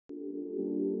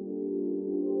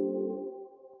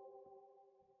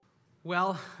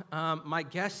Well, my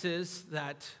guess is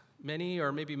that many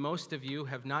or maybe most of you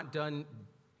have not done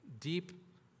deep,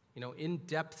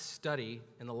 in-depth study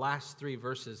in the last 3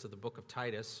 verses of the book of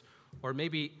Titus, or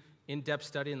maybe in-depth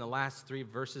study in the last 3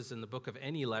 verses in the book of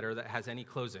any letter that has any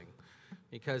closing.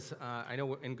 Because I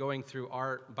know in going through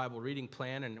our Bible reading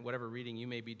plan and whatever reading you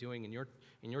may be doing in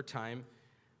your time,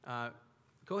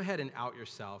 go ahead and out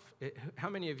yourself. How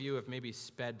many of you have maybe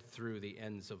sped through the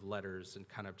ends of letters and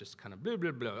kind of blah,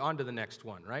 blah, blah, on to the next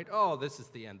one, right? Oh, this is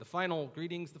the end. The final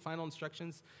greetings, the final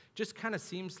instructions, just kind of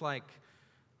seems like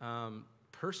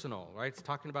personal, right? It's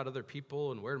talking about other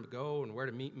people and where to go and where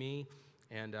to meet me.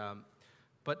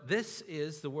 But this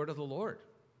is the word of the Lord,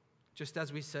 just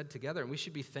as we said together, and we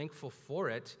should be thankful for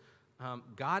it.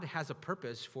 God has a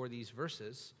purpose for these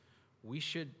verses. We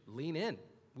should lean in.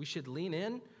 We should lean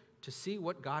in to see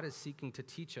what God is seeking to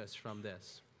teach us from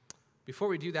this. Before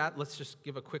we do that, let's just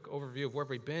give a quick overview of where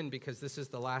we've been, because this is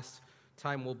the last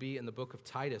time we'll be in the book of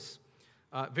Titus.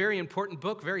 Very important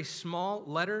book, very small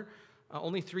letter,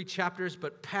 only 3 chapters,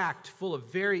 but packed full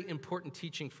of very important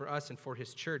teaching for us and for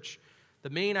his church.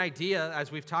 The main idea,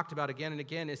 as we've talked about again and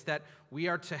again, is that we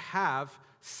are to have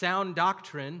sound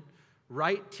doctrine,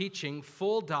 right teaching,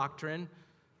 full doctrine.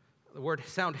 The word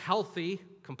sound, healthy,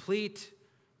 complete,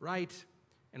 right.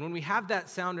 And when we have that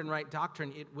sound and right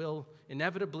doctrine, it will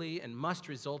inevitably and must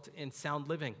result in sound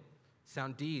living,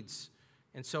 sound deeds.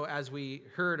 And so as we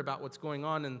heard about what's going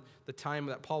on in the time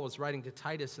that Paul was writing to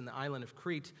Titus in the island of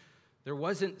Crete, there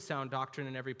wasn't sound doctrine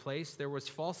in every place. There was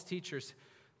false teachers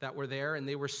that were there, and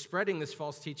they were spreading this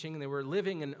false teaching, and they were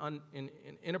living in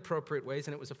inappropriate ways,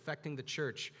 and it was affecting the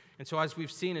church. And so as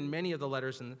we've seen in many of the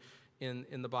letters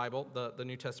in the Bible, the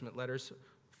New Testament letters,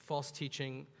 false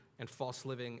teaching and false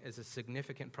living is a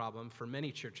significant problem for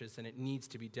many churches, and it needs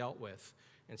to be dealt with.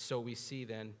 And so we see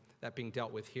then that being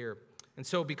dealt with here. And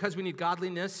so because we need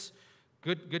godliness,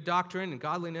 good doctrine and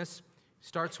godliness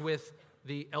starts with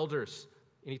the elders.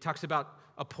 And he talks about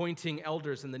appointing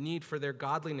elders and the need for their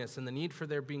godliness and the need for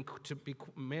their to be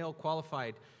male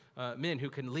qualified men who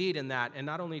can lead in that, and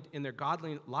not only in their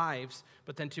godly lives,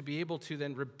 but then to be able to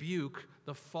then rebuke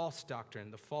the false doctrine,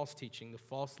 the false teaching, the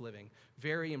false living.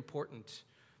 Very important.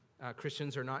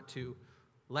 Christians are not to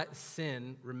let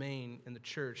sin remain in the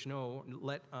church. No,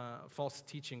 let false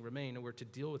teaching remain, and we're to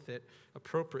deal with it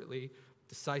appropriately,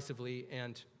 decisively,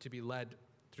 and to be led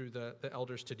through the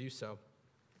elders to do so.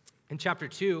 In chapter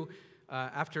 2,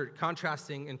 after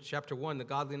contrasting in chapter 1 the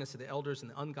godliness of the elders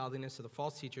and the ungodliness of the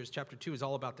false teachers, chapter 2 is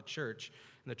all about the church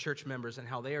and the church members and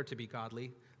how they are to be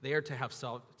godly. They are to have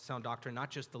sound doctrine, not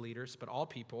just the leaders, but all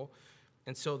people.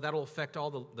 And so that'll affect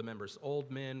all the members, old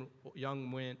men,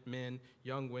 young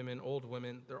women, old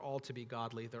women. They're all to be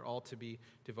godly. They're all to be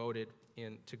devoted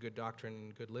to good doctrine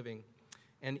and good living,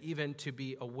 and even to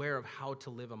be aware of how to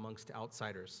live amongst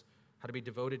outsiders, how to be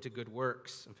devoted to good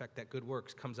works. In fact, that good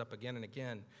works comes up again and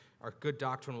again. Our good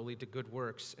doctrine will lead to good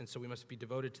works, and so we must be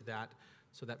devoted to that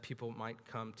so that people might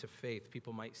come to faith.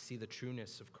 People might see the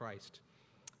trueness of Christ.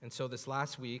 And so this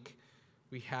last week,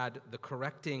 we had the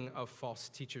correcting of false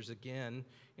teachers again,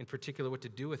 in particular what to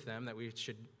do with them, that we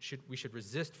should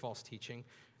resist false teaching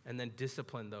and then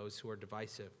discipline those who are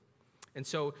divisive. And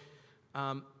so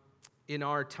in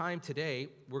our time today,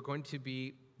 we're going to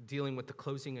be dealing with the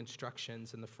closing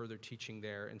instructions and the further teaching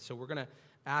there. And so we're going to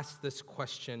ask this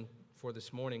question for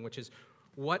this morning, which is,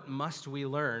 what must we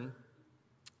learn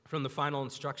from the final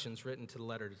instructions written to the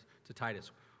letter to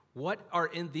Titus? What are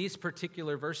in these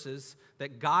particular verses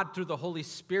that God, through the Holy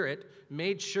Spirit,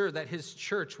 made sure that his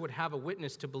church would have a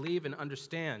witness to believe and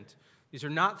understand? These are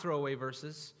not throwaway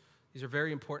verses. These are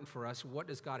very important for us. What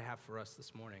does God have for us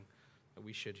this morning that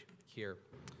we should hear?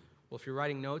 Well, if you're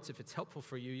writing notes, if it's helpful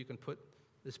for you, you can put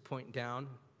this point down.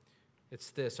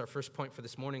 It's this. Our first point for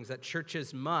this morning is that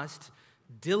churches must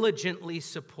diligently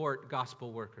support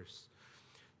gospel workers.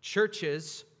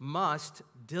 Churches must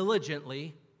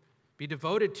diligently be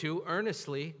devoted to,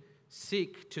 earnestly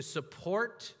seek to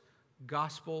support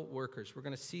gospel workers. We're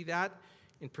going to see that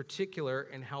in particular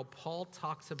in how Paul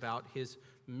talks about his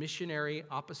missionary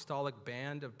apostolic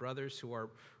band of brothers who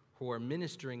are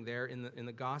ministering there in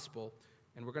the gospel.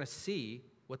 And we're going to see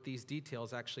what these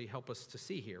details actually help us to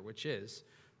see here, which is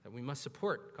that we must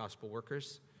support gospel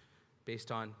workers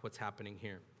based on what's happening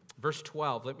here. Verse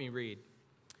 12, let me read.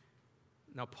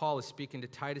 Now Paul is speaking to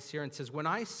Titus here and says, "When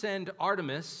I send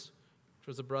Artemas," which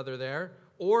was a brother there,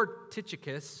 "or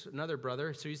Tychicus," another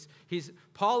brother. So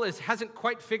Paul hasn't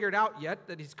quite figured out yet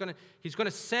that he's going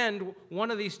to send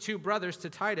one of these 2 brothers to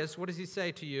Titus. What does he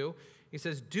say to you? He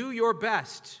says, "Do your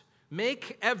best.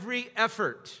 Make every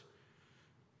effort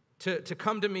to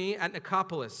come to me at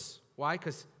Nicopolis." Why?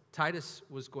 Because Titus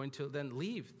was going to then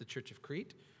leave the church of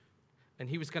Crete, and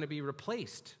he was going to be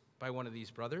replaced by one of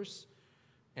these brothers,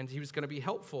 and he was going to be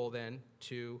helpful then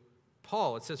to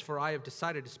Paul. It says, "For I have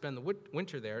decided to spend the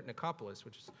winter there at Nicopolis,"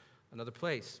 which is another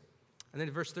place. And then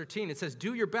in verse 13, it says,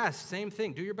 "Do your best," same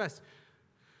thing, do your best.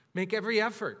 Make every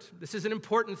effort. This is an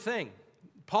important thing.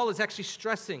 Paul is actually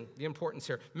stressing the importance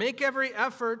here. Make every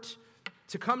effort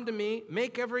to come to me.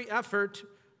 Make every effort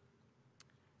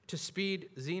to speed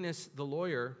Zenas the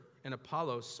lawyer and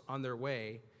Apollos on their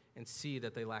way, and see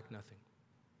that they lack nothing.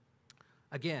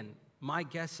 Again, my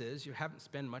guess is you haven't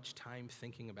spent much time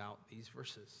thinking about these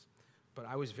verses. But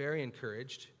I was very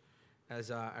encouraged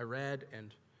as I read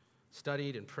and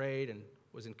studied and prayed and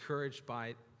was encouraged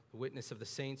by the witness of the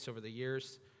saints over the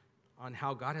years on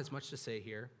how God has much to say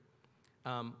here.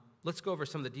 Let's go over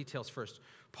some of the details first.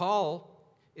 Paul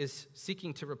is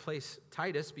seeking to replace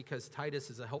Titus because Titus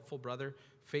is a helpful brother,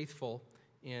 faithful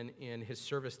in his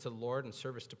service to the Lord and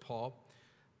service to Paul.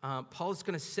 Paul is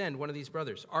going to send one of these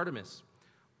brothers, Artemas.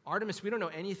 Artemas, we don't know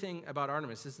anything about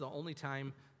Artemas. This is the only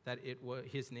time that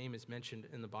his name is mentioned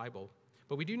in the Bible.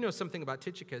 But we do know something about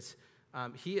Tychicus.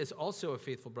 He is also a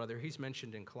faithful brother. He's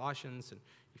mentioned in Colossians and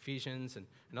Ephesians and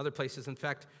other places. In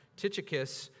fact,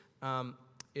 Tychicus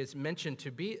is mentioned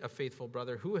to be a faithful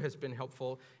brother who has been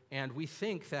helpful. And we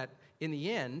think that in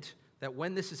the end, that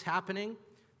when this is happening,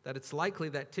 that it's likely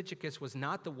that Tychicus was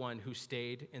not the one who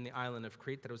stayed in the island of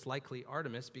Crete, that it was likely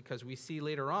Artemas, because we see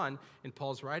later on in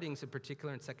Paul's writings, in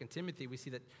particular in 2 Timothy, we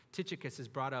see that Tychicus is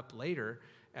brought up later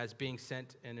as being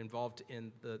sent and involved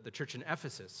in the church in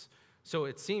Ephesus. So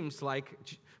it seems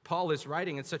like Paul is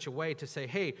writing in such a way to say,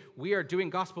 hey, we are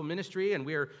doing gospel ministry and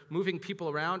we are moving people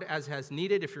around as has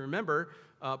needed. If you remember,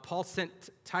 Paul sent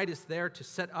Titus there to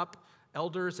set up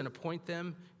elders and appoint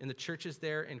them in the churches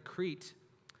there in Crete.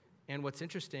 And what's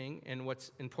interesting and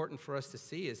what's important for us to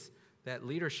see is that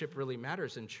leadership really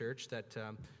matters in church, that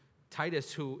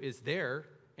Titus, who is there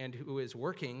and who is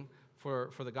working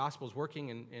for the gospel, is working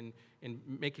in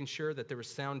making sure that there is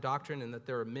sound doctrine and that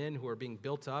there are men who are being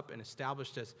built up and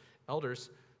established as elders,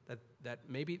 that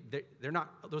maybe they're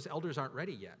not, those elders aren't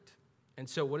ready yet. And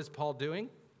so what is Paul doing?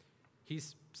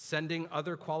 He's sending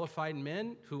other qualified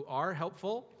men who are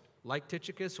helpful, like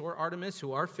Tychicus or Artemas,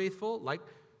 who are faithful, like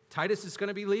Titus is going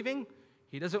to be leaving.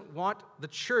 He doesn't want the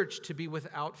church to be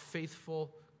without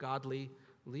faithful, godly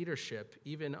leadership,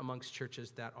 even amongst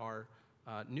churches that are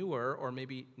newer or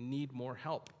maybe need more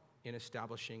help in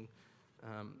establishing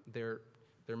their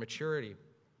maturity.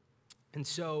 And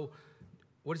so,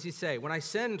 what does he say? When I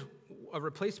send a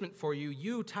replacement for you,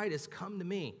 you, Titus, come to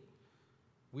me.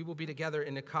 We will be together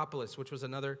in Nicopolis, which was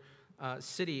another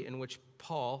city in which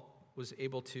Paul was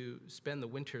able to spend the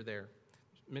winter there.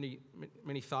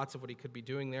 Many thoughts of what he could be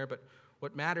doing there, but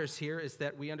what matters here is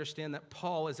that we understand that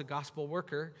Paul is a gospel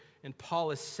worker, and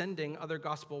Paul is sending other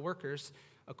gospel workers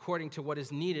according to what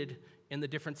is needed in the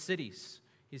different cities.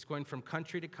 He's going from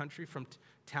country to country, from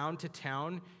town to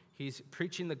town. He's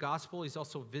preaching the gospel. He's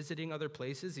also visiting other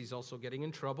places. He's also getting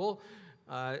in trouble,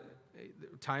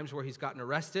 times where he's gotten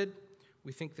arrested.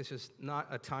 We think this is not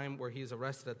a time where he is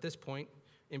arrested at this point,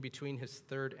 in between his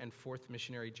third and fourth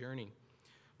missionary journey.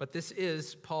 But this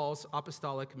is Paul's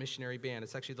apostolic missionary band.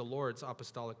 It's actually the Lord's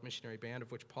apostolic missionary band,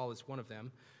 of which Paul is one of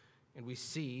them. And we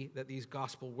see that these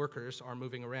gospel workers are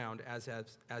moving around as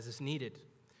is needed.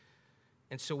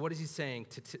 And so what is he saying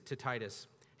to Titus?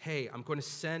 Hey, I'm going to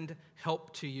send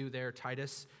help to you there,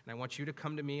 Titus, and I want you to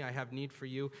come to me. I have need for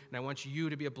you, and I want you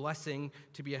to be a blessing,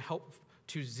 to be a help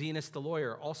to Zenas the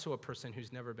lawyer, also a person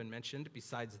who's never been mentioned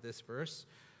besides this verse,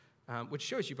 which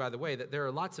shows you, by the way, that there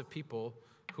are lots of people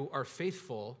who are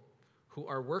faithful, who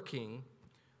are working,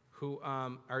 who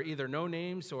are either no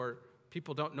names or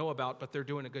people don't know about, but they're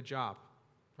doing a good job,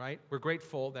 right? We're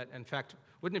grateful that, in fact,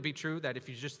 wouldn't it be true that if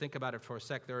you just think about it for a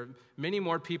sec, there are many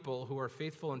more people who are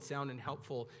faithful and sound and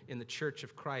helpful in the church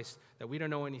of Christ that we don't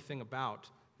know anything about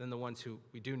than the ones who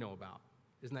we do know about.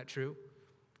 Isn't that true?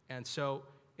 And so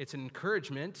it's an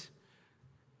encouragement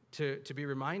to be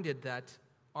reminded that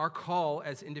our call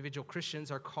as individual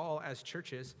Christians, our call as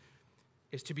churches,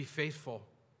 is to be faithful,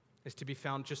 is to be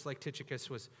found just like Tychicus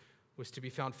was to be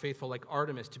found faithful, like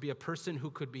Artemas, to be a person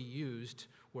who could be used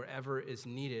wherever is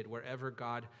needed, wherever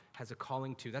God has a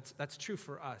calling to. That's true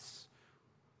for us.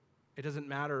 It doesn't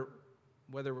matter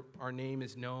whether our name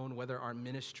is known, whether our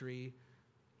ministry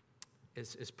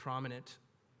is prominent.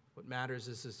 What matters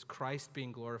is Christ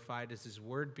being glorified, is his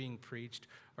word being preached,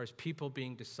 or is people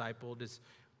being discipled,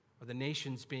 are the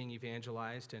nations being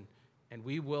evangelized, and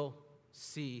we will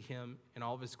see him in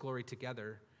all of his glory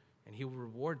together, and he will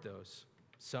reward those,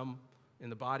 some in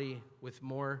the body with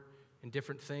more in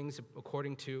different things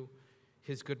according to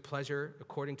his good pleasure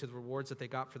according to the rewards that they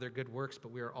got for their good works,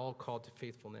 but we are all called to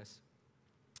faithfulness.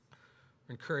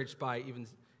 We're encouraged by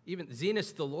even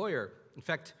Zenas the lawyer. In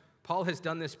fact, Paul has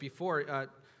done this before.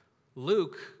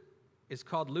 Luke is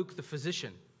called Luke the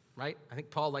physician, right? I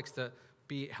think Paul likes to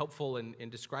be helpful in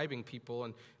describing people.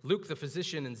 And Luke the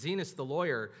physician and Zenas the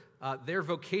lawyer, their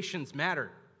vocations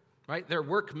matter, right? Their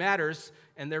work matters,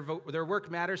 and their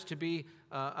work matters to be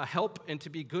a help and to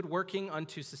be good working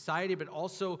unto society, but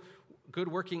also good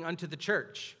working unto the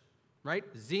church, right?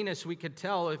 Zenas, we could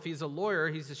tell if he's a lawyer,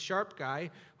 he's a sharp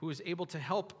guy who is able to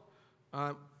help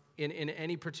in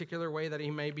any particular way that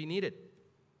he may be needed.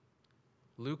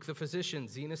 Luke the physician,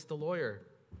 Zenas the lawyer.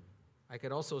 I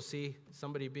could also see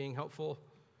somebody being helpful,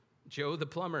 Joe the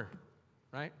plumber,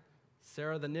 right?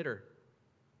 Sarah the knitter.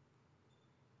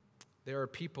 There are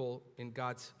people in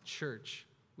God's church.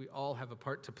 We all have a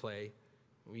part to play.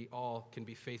 We all can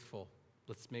be faithful.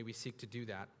 May we seek to do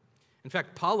that. In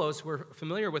fact, Apollos, we're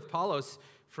familiar with Apollos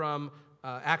from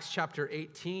Acts chapter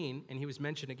 18, and he was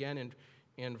mentioned again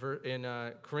in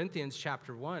Corinthians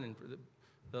chapter 1, and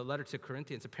the letter to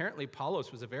Corinthians. Apparently,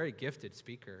 Apollos was a very gifted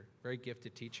speaker, very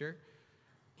gifted teacher,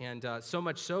 and so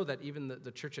much so that even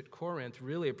the church at Corinth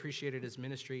really appreciated his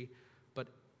ministry, but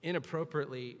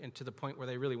inappropriately, and to the point where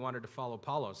they really wanted to follow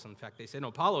Apollos. In fact, they said, no,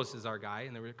 Apollos is our guy,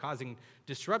 and they were causing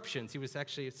disruptions. He was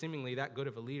actually seemingly that good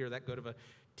of a leader, that good of a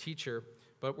teacher.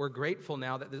 But we're grateful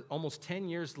now that almost 10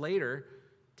 years later,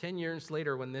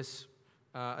 when this,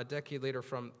 a decade later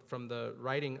from the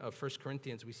writing of 1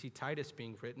 Corinthians, we see Titus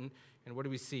being written. And what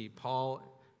do we see? Paul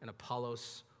and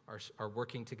Apollos are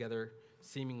working together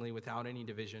seemingly without any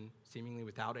division, seemingly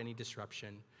without any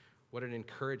disruption. What an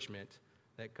encouragement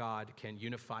that God can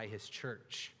unify his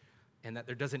church, and that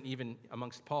there doesn't even,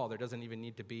 amongst Paul, there doesn't even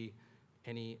need to be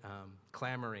any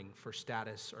clamoring for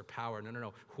status or power.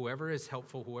 No. Whoever is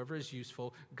helpful, whoever is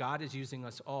useful, God is using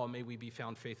us all. May we be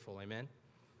found faithful. Amen?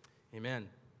 Amen.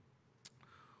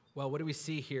 Well, what do we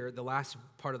see here? The last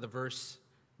part of the verse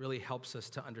really helps us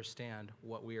to understand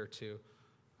what we are to,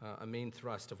 a main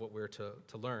thrust of what we're to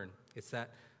learn. It's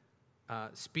that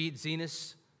speed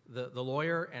Zenas, the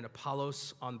lawyer, and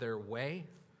Apollos on their way,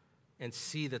 and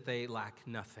see that they lack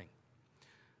nothing.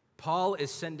 Paul is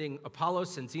sending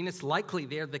Apollos and Zenas. Likely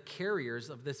they're the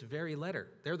carriers of this very letter.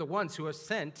 They're the ones who are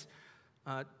sent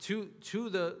to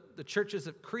the churches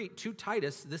of Crete, to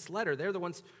Titus, this letter. They're the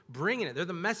ones bringing it. They're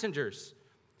the messengers.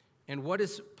 And what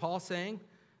is Paul saying?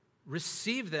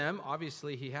 Receive them.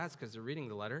 Obviously he has, because they're reading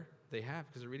the letter. They have,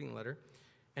 because they're reading the letter.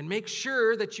 And make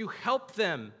sure that you help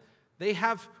them. They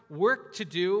have work to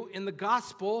do in the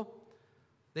gospel.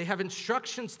 They have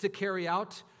instructions to carry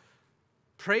out.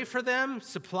 Pray for them,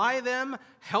 supply them,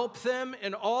 help them,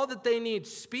 and all that they need.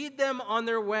 Speed them on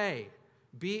their way.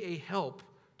 Be a help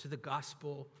to the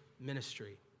gospel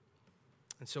ministry.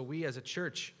 And so we as a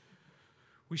church,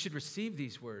 we should receive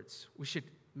these words. We should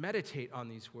meditate on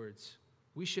these words.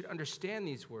 We should understand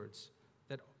these words,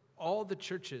 that all the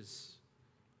churches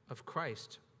of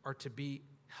Christ are to be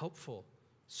helpful,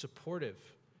 supportive,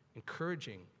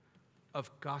 encouraging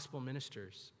of gospel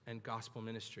ministers and gospel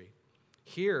ministry.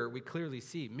 Here we clearly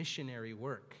see missionary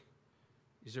work.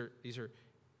 These are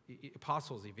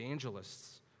apostles,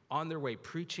 evangelists on their way,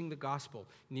 preaching the gospel,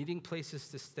 needing places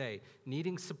to stay,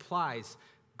 needing supplies,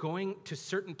 going to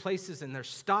certain places, and they're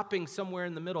stopping somewhere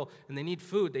in the middle, and they need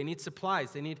food, they need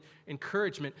supplies, they need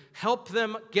encouragement. Help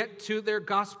them get to their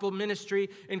gospel ministry,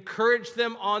 encourage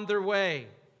them on their way.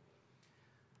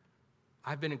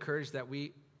 I've been encouraged that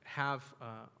we have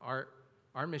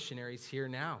our missionaries here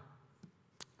now.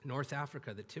 North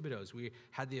Africa, the Thibodeaux. We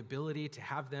had the ability to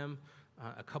have them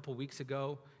a couple weeks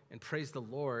ago, and praise the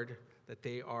Lord that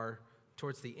they are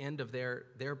towards the end of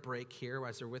their break here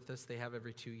as they're with us. They have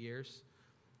every 2 years,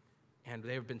 and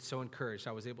they have been so encouraged.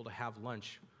 I was able to have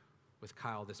lunch with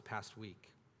Kyle this past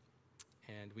week,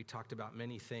 and we talked about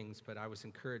many things, but I was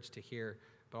encouraged to hear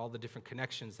about all the different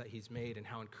connections that he's made and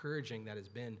how encouraging that has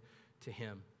been to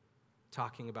him,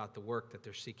 talking about the work that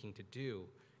they're seeking to do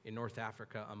in North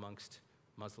Africa amongst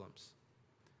Muslims,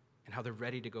 and how they're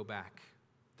ready to go back.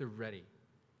 They're ready.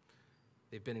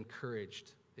 They've been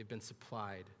encouraged. They've been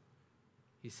supplied.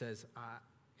 He says,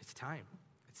 it's time.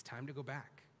 It's time to go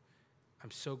back.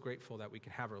 I'm so grateful that we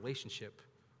can have a relationship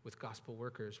with gospel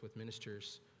workers, with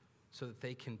ministers, so that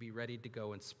they can be ready to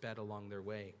go and sped along their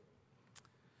way.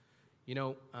 You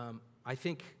know, I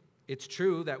think it's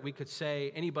true that we could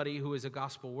say anybody who is a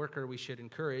gospel worker we should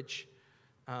encourage.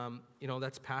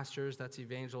 That's pastors, that's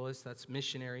evangelists, that's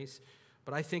missionaries.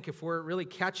 But I think if we're really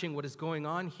catching what is going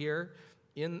on here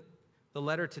in the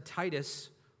letter to Titus,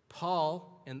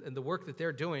 Paul and the work that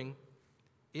they're doing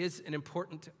is an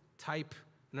important type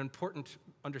an important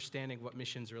understanding of what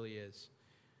missions really is.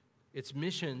 It's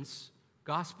missions,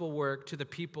 gospel work to the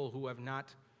people who have not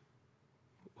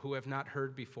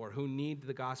heard before, who need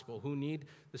the gospel, who need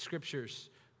the scriptures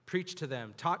preached to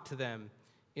them, taught to them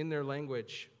in their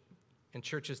language, and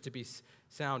churches to be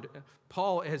sound.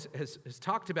 Paul has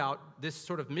talked about this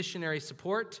sort of missionary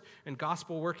support and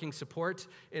gospel working support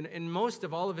in most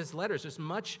of all of his letters. There's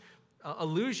much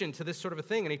allusion to this sort of a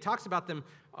thing, and he talks about them,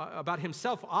 about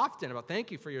himself often, about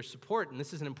thank you for your support, and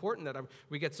this is important that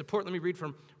we get support. Let me read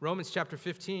from Romans chapter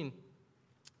 15,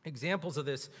 examples of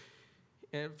this.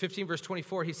 15 verse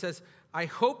 24, he says, I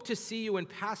hope to see you in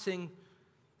passing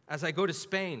as I go to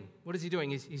Spain. What is he doing?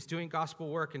 He's doing gospel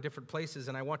work in different places,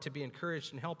 and I want to be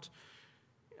encouraged and helped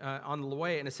on the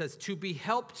way. And it says, to be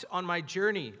helped on my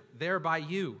journey there by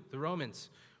you, the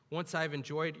Romans, once I've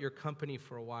enjoyed your company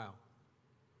for a while.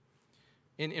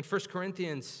 In 1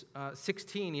 Corinthians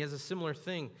 16, he has a similar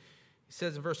thing. He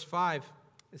says in verse 5,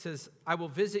 it says, I will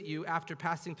visit you after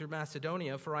passing through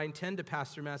Macedonia, for I intend to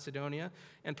pass through Macedonia,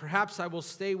 and perhaps I will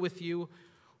stay with you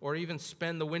or even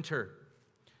spend the winter,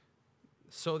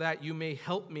 so that you may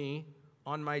help me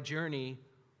on my journey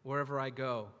wherever I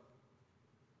go.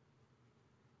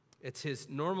 It's his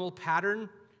normal pattern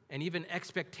and even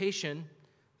expectation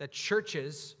that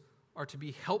churches are to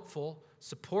be helpful,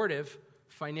 supportive,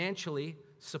 financially,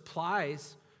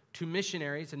 supplies to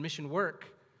missionaries and mission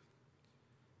work.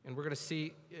 And we're going to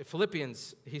see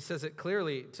Philippians, he says it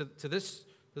clearly to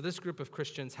this group of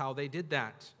Christians how they did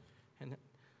that. And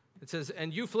it says,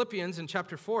 and you Philippians in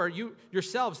chapter 4, you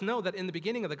yourselves know that in the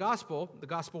beginning of the gospel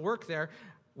work there,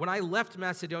 when I left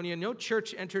Macedonia, no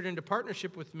church entered into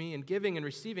partnership with me in giving and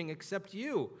receiving except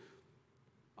you.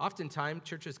 Oftentimes,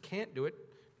 churches can't do it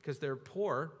because they're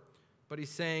poor, but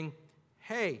he's saying,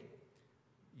 hey,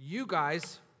 you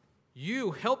guys,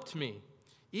 you helped me.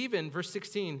 Even, verse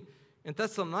 16, in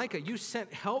Thessalonica, you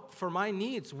sent help for my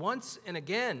needs once and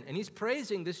again. And he's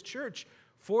praising this church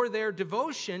for their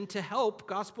devotion to help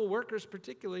gospel workers,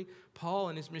 particularly Paul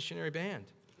and his missionary band.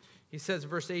 He says,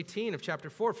 verse 18 of chapter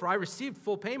 4, for I received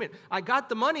full payment. I got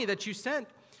the money that you sent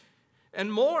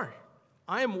and more.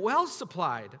 I am well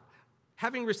supplied,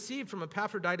 having received from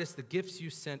Epaphroditus the gifts you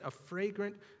sent, a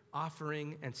fragrant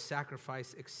offering and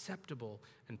sacrifice acceptable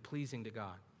and pleasing to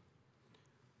God.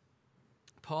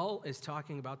 Paul is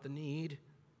talking about the need,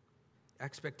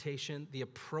 expectation, the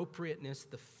appropriateness,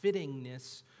 the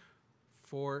fittingness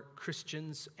for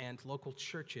Christians and local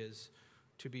churches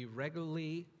to be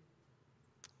regularly,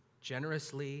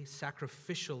 generously,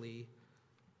 sacrificially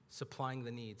supplying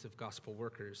the needs of gospel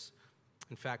workers.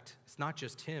 In fact, it's not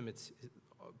just him, it's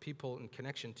people in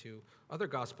connection to other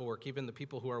gospel work, even the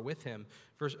people who are with him.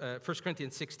 1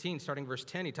 Corinthians 16, starting verse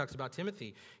 10, he talks about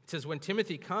Timothy. It says, when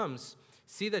Timothy comes,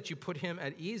 see that you put him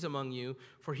at ease among you,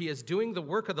 for he is doing the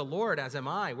work of the Lord, as am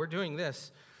I. We're doing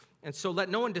this. And so let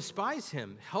no one despise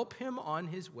him. Help him on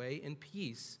his way in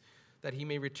peace, that he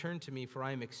may return to me, for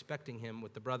I am expecting him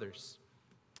with the brothers.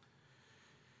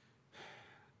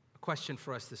 A question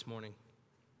for us this morning.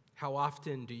 How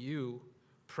often do you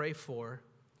pray for,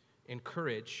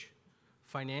 encourage,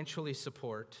 financially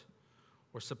support,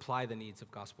 or supply the needs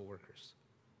of gospel workers?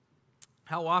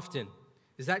 How often?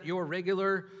 Is that your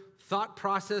regular thought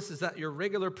process? Is that your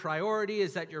regular priority?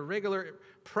 Is that your regular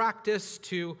practice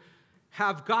to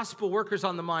have gospel workers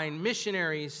on the mind,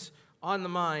 missionaries on the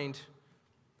mind,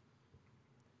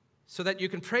 so that you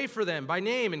can pray for them by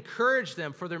name, encourage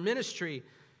them for their ministry,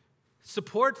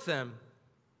 support them,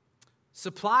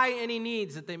 supply any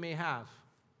needs that they may have?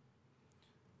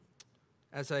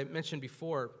 As I mentioned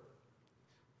before,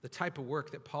 the type of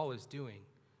work that Paul is doing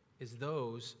is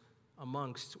those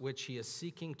amongst which he is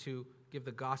seeking to give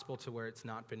the gospel to where it's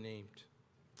not been named.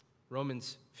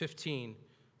 Romans 15,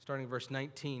 starting verse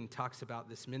 19, talks about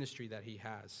this ministry that he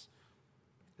has.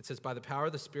 It says, by the power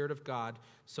of the Spirit of God,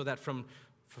 so that from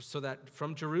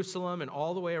Jerusalem and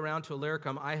all the way around to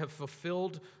Illyricum, I have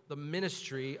fulfilled the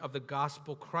ministry of the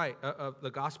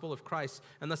gospel of Christ,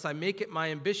 and thus I make it my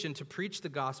ambition to preach the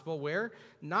gospel where?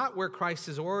 Not where Christ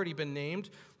has already been named,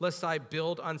 lest I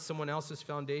build on someone else's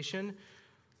foundation.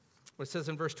 It says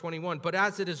in verse 21, but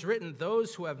as it is written,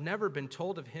 those who have never been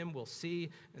told of him will see,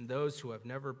 and those who have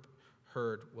never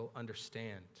heard will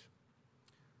understand.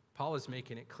 Paul is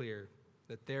making it clear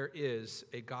that there is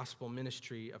a gospel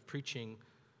ministry of preaching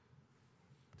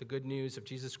the good news of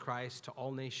Jesus Christ to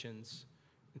all nations,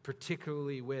 and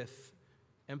particularly with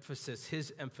emphasis,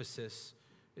 his emphasis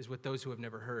is with those who have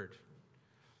never heard.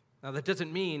 Now, that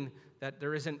doesn't mean that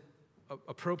there isn't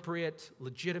appropriate,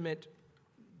 legitimate,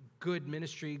 good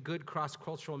ministry, good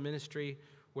cross-cultural ministry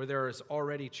where there is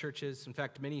already churches. In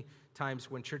fact, many times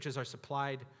when churches are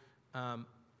supplied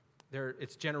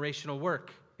It's generational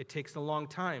work. It takes a long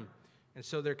time. And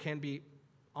so there can be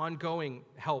ongoing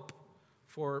help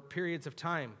for periods of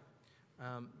time.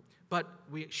 But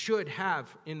we should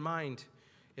have in mind,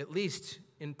 at least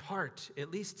in part, at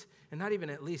least, and not even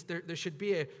at least, there should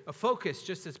be a focus,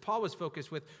 just as Paul was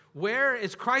focused with, where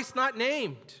is Christ not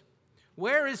named?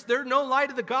 Where is there no light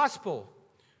of the gospel?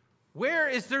 Where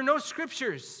is there no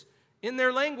scriptures in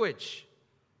their language?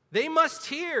 They must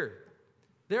hear.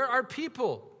 There are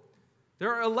people,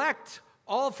 there are elect,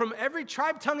 all from every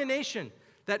tribe, tongue, and nation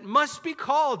that must be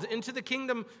called into the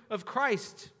kingdom of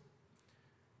Christ.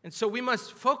 And so we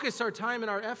must focus our time and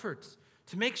our efforts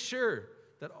to make sure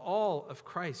that all of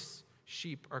Christ's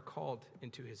sheep are called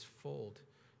into his fold,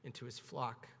 into his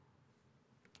flock.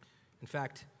 In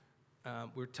fact,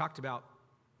 we talked about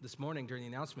this morning during the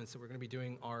announcements that we're going to be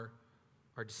doing our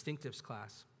distinctives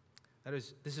class.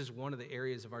 This is one of the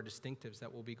areas of our distinctives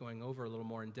that we'll be going over a little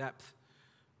more in depth.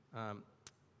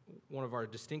 One of our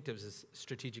distinctives is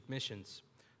strategic missions,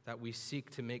 that we seek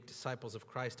to make disciples of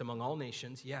Christ among all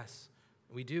nations. Yes,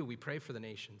 we do. We pray for the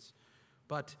nations.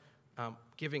 But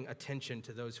giving attention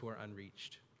to those who are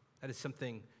unreached. That is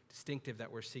something distinctive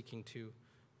that we're seeking to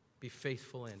be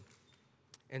faithful in.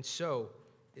 And so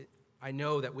I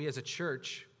know that we as a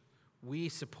church, we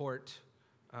support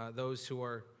those who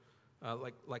are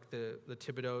like the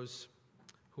Thibodeaus,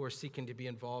 who are seeking to be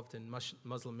involved in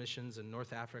Muslim missions in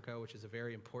North Africa, which is a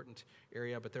very important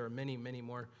area. But there are many, many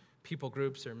more people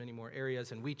groups. There are many more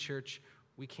areas. And we, church,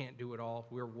 we can't do it all.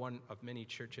 We're one of many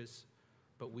churches,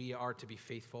 but we are to be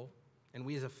faithful. And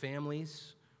we as a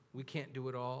families, we can't do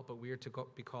it all, but we are to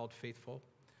be called faithful.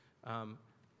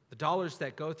 The dollars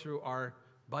that go through our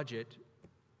budget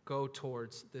go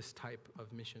towards this type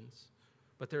of missions.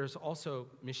 But there's also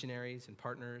missionaries and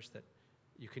partners that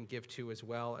you can give to as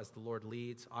well as the Lord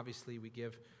leads. Obviously, we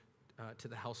give to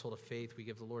the household of faith. We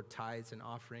give the Lord tithes and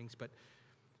offerings. But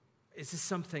is this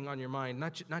something on your mind?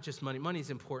 Not just money. Money is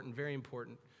important, very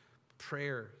important.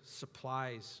 Prayer,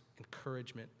 supplies,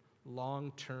 encouragement,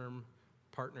 long-term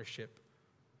partnership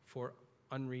for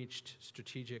unreached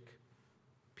strategic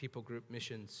people group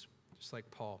missions, just like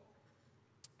Paul.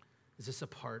 Is this a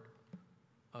part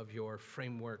of your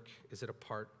framework? Is it a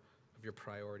part of your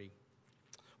priority?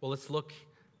 Well, let's look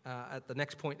at the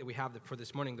next point that we have for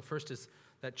this morning. The first is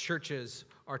that churches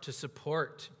are to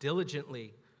support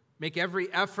diligently, make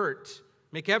every effort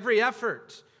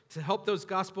to help those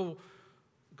gospel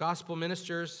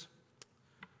ministers.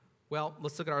 Well,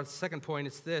 let's look at our second point.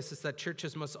 It's that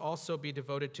churches must also be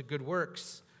devoted to good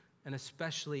works, and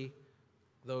especially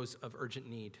those of urgent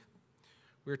need.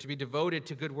 We are to be devoted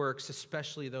to good works,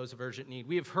 especially those of urgent need.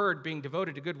 We have heard being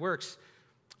devoted to good works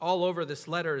all over this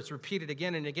letter. It's repeated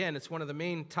again and again. It's one of the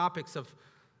main topics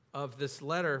of this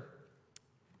letter.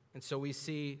 And so we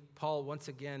see Paul once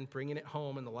again bringing it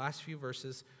home in the last few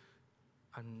verses.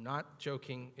 I'm not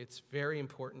joking. It's very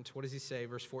important. What does he say?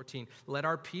 Verse 14, let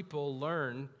our people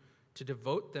learn to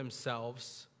devote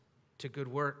themselves to good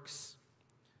works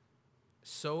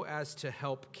so as to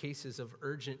help cases of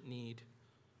urgent need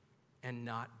and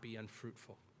not be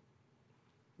unfruitful.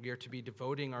 We are to be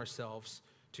devoting ourselves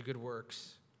to good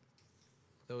works,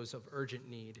 those of urgent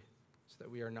need, so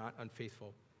that we are not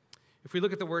unfaithful. If we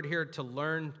look at the word here, to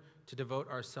learn to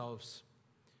devote ourselves,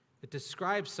 it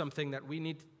describes something that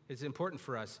is important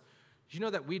for us. Do you know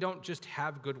that we don't just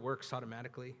have good works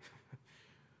automatically?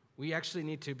 We actually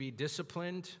need to be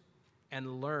disciplined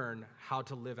and learn how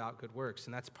to live out good works.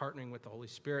 And that's partnering with the Holy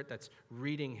Spirit. That's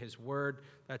reading his word.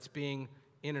 That's being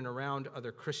in and around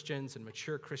other Christians and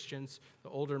mature Christians. The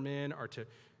older men are to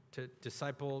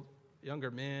disciple younger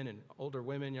men, and older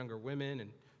women, younger women,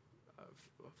 and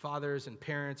fathers and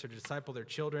parents are to disciple their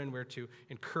children. We're to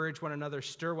encourage one another,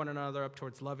 stir one another up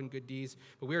towards love and good deeds.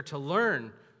 But we are to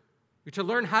learn. We're to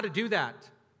learn how to do that.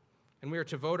 And we are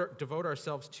to devote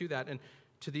ourselves to that and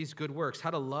to these good works, how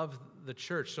to love the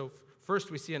church. So first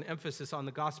we see an emphasis on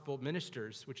the gospel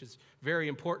ministers, which is very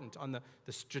important, on the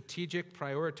strategic,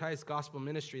 prioritized gospel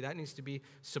ministry. That needs to be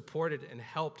supported and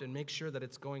helped and make sure that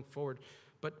it's going forward.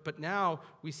 But now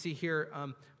we see here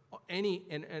any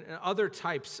and other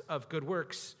types of good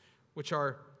works, which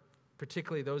are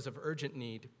particularly those of urgent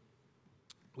need.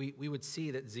 We would see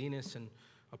that Zenas and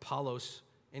Apollos,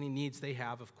 any needs they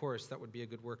have, of course, that would be a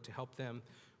good work to help them.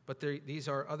 But these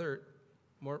are other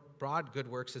more broad good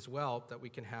works as well that we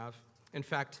can have. In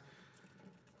fact,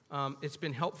 it's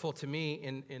been helpful to me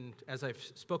in as I've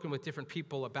spoken with different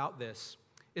people about this.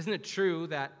 Isn't it true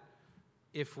that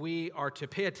if we are to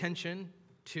pay attention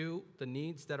to the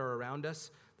needs that are around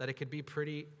us, that it could be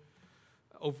pretty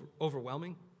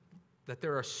overwhelming? That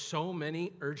there are so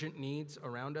many urgent needs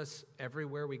around us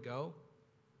everywhere we go?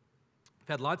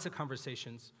 had lots of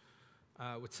conversations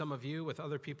with some of you, with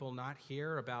other people not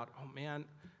here about, oh man,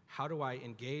 how do I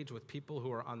engage with people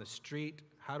who are on the street?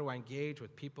 How do I engage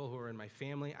with people who are in my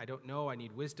family? I don't know. I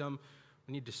need wisdom.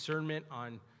 We need discernment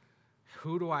on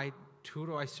who do I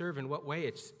serve in what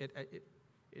way.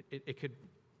 It could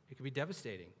be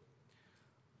devastating.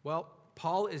 Well,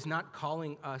 Paul is not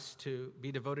calling us to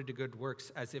be devoted to good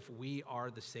works as if we are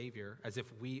the Savior, as if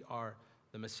we are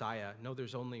the Messiah. No,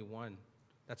 there's only one.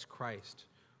 That's Christ.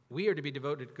 We are to be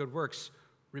devoted to good works,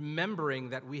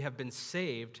 remembering that we have been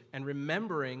saved and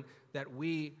remembering that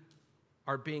we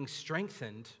are being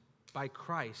strengthened by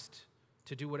Christ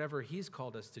to do whatever he's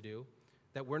called us to do,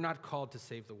 that we're not called to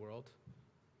save the world.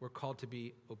 We're called to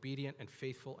be obedient and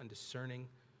faithful and discerning,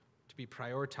 to be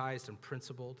prioritized and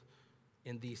principled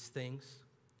in these things.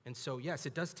 And so, yes,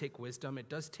 it does take wisdom. It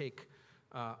does take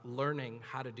learning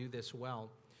how to do this well.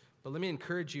 But let me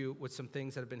encourage you with some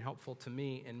things that have been helpful to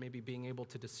me and maybe being able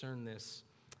to discern this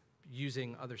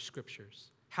using other scriptures.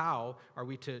 How are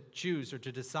we to choose or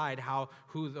to decide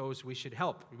who those we should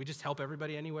help? Do we just help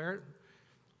everybody anywhere?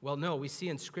 Well, no, we see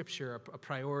in Scripture a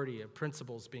priority of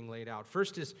principles being laid out.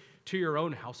 First is to your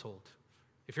own household.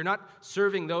 If you're not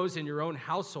serving those in your own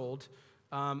household,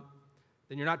 then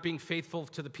you're not being faithful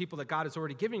to the people that God has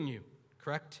already given you,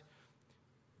 correct?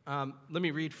 Let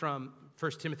me read from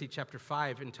 1 Timothy chapter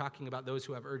 5 in talking about those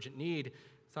who have urgent need.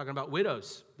 It's talking about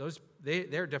widows.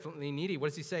 They're definitely needy. What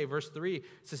does he say? Verse 3, it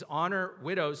says, honor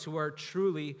widows who are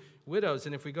truly widows.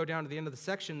 And if we go down to the end of the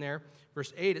section there,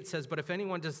 verse 8, it says, but if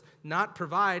anyone does not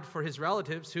provide for his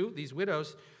relatives, who? These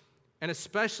widows, and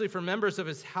especially for members of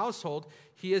his household,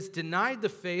 he has denied the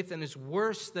faith and is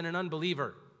worse than an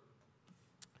unbeliever.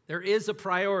 There is a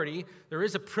priority, there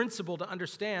is a principle to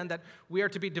understand that we are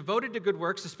to be devoted to good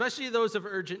works, especially those of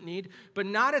urgent need, but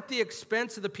not at the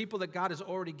expense of the people that God has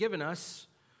already given us,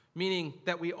 meaning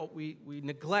that we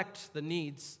neglect the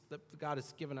needs that God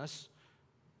has given us.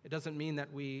 It doesn't mean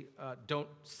that we don't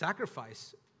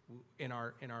sacrifice in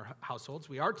our households.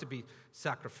 We are to be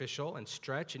sacrificial and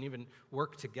stretch and even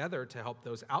work together to help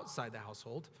those outside the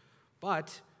household,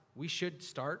 but we should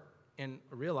start and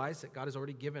realize that God has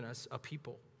already given us a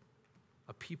people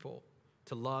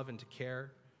to love and to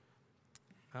care.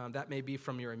 That may be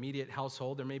from your immediate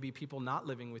household. There may be people not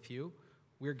living with you.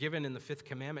 We're given in the 5th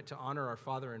commandment to honor our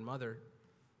father and mother.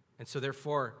 And so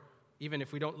therefore, even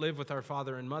if we don't live with our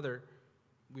father and mother,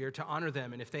 we are to honor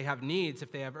them. And if they have needs,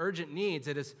 if they have urgent needs,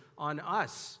 it is on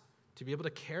us to be able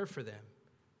to care for them,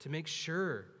 to make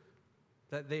sure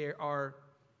that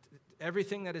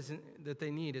everything that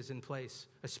they need is in place,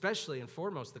 especially and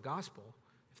foremost the gospel,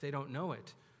 if they don't know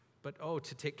it. But,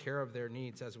 to take care of their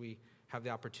needs as we have the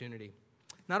opportunity.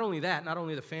 Not only that, not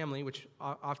only the family, which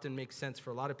often makes sense for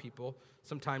a lot of people.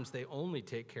 Sometimes they only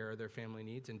take care of their family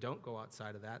needs and don't go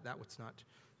outside of that.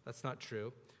 That's not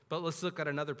true. But let's look at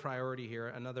another priority here.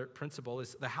 Another principle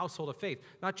is the household of faith.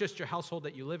 Not just your household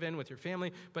that you live in with your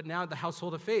family, but now the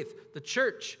household of faith, the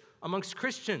church amongst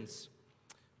Christians.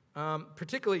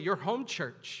 Particularly your home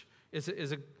church is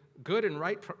a good and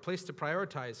right place to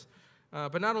prioritize.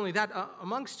 But not only that,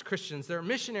 amongst Christians, there are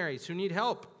missionaries who need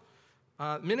help,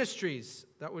 ministries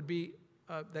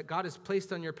that God has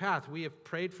placed on your path. We have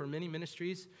prayed for many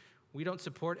ministries. We don't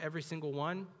support every single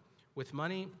one with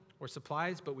money or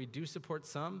supplies, but we do support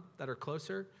some that are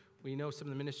closer. We know some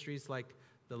of the ministries like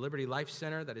the Liberty Life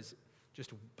Center that is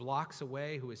just blocks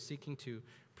away, who is seeking to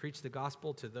preach the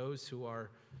gospel to those who are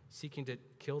seeking to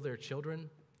kill their children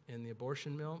in the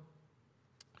abortion mill.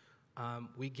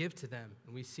 We give to them,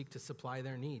 and we seek to supply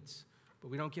their needs. But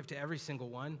we don't give to every single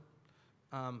one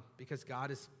because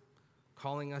God is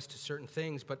calling us to certain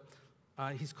things. But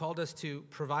he's called us to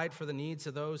provide for the needs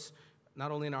of those,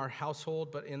 not only in our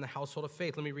household, but in the household of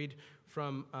faith. Let me read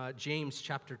from James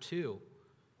chapter 2.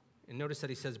 And notice that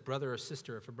he says brother or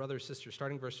sister, if a brother or sister,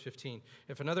 starting verse 15.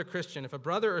 If a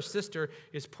brother or sister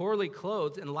is poorly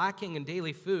clothed and lacking in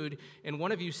daily food, and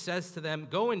one of you says to them,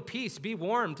 go in peace, be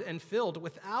warmed and filled,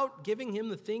 without giving him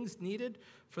the things needed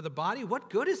for the body, what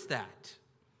good is that?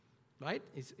 Right?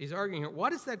 He's arguing here.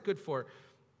 What is that good for?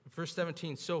 Verse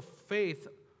 17, so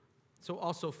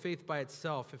also faith by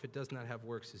itself, if it does not have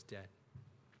works, is dead.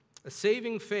 A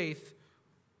saving faith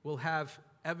will have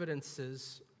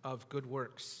evidences of good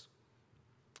works.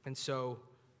 And so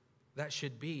that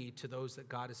should be to those that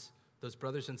God is, those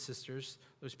brothers and sisters,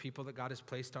 those people that God has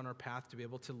placed on our path to be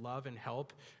able to love and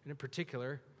help. And in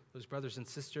particular, those brothers and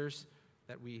sisters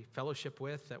that we fellowship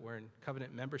with, that we're in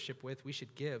covenant membership with, we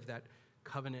should give that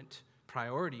covenant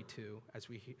priority to as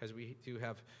we do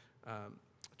have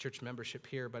church membership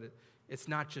here. But it's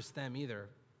not just them either.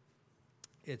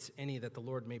 It's any that the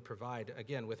Lord may provide,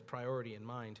 again, with priority in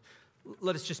mind.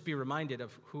 let us just be reminded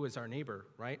of who is our neighbor,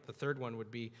 right? The third one would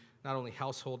be not only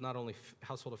household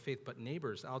of faith, but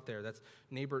neighbors out there. That's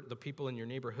the people in your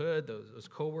neighborhood, those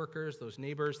coworkers, those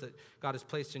neighbors that God has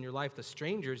placed in your life, the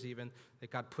strangers even that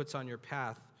God puts on your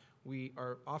path. We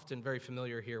are often very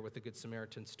familiar here with the Good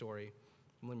Samaritan story.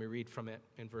 Let me read from it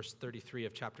in verse 33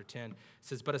 of chapter 10. It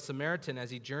says, "But a Samaritan,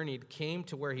 as he journeyed, came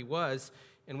to where he was,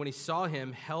 and when he saw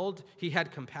him, he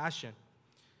had compassion.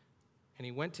 And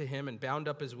he went to him and bound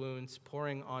up his wounds,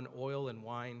 pouring on oil and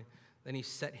wine. Then he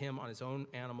set him on his own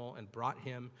animal and brought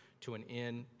him to an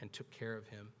inn and took care of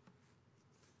him."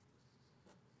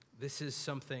 This is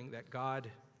something that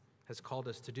God has called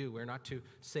us to do. We're not to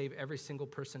save every single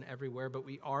person everywhere, but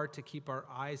we are to keep our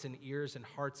eyes and ears and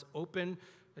hearts open,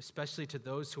 especially to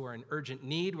those who are in urgent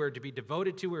need. We're to be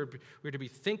devoted to, we're to be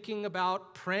thinking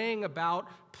about, praying about,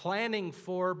 planning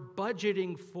for,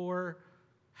 budgeting for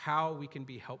how we can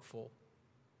be helpful.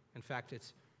 In fact,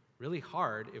 it's really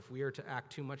hard if we are to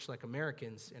act too much like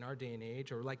Americans in our day and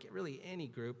age, or like really any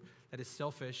group that is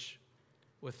selfish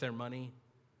with their money,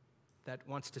 that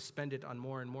wants to spend it on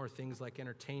more and more things like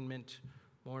entertainment,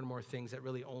 more and more things that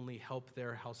really only help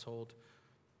their household.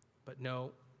 But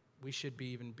no, we should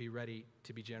be ready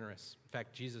to be generous. In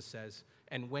fact, Jesus says,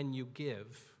 and when you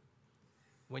give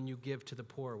to the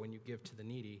poor, when you give to the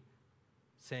needy,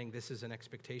 saying this is an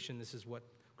expectation, this is what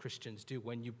Christians do.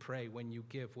 When you pray, when you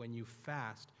give, when you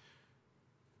fast,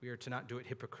 we are to not do it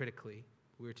hypocritically.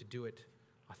 We are to do it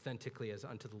authentically as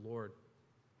unto the Lord.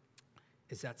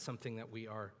 Is that something that we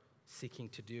are seeking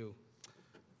to do?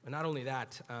 And not only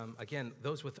that, again,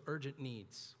 those with urgent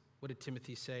needs. What did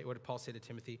Timothy say? What did Paul say to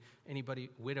Timothy? Anybody,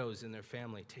 widows in their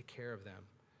family, take care of them.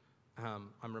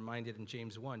 I'm reminded in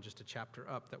James 1, just a chapter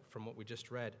up from what we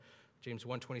just read, James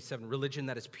 1:27, religion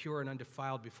that is pure and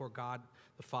undefiled before God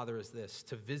the Father is this,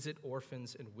 to visit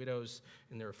orphans and widows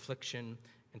in their affliction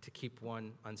and to keep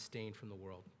one unstained from the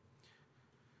world.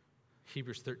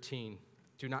 Hebrews 13,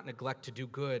 do not neglect to do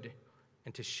good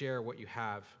and to share what you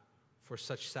have, for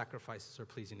such sacrifices are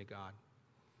pleasing to God.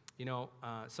 You know,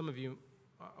 some of you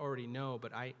already know,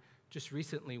 but I just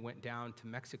recently went down to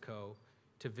Mexico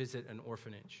to visit an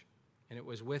orphanage. And it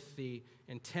was with the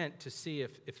intent to see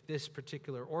if this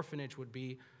particular orphanage would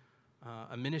be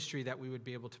a ministry that we would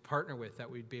be able to partner with, that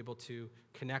we'd be able to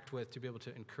connect with, to be able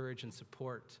to encourage and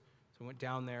support. So I went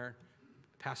down there,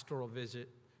 pastoral visit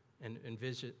and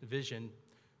vision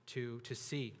to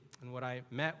see. And what I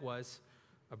met was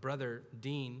a brother,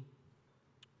 Dean,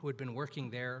 who had been working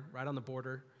there right on the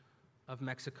border of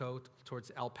Mexico towards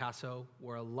El Paso,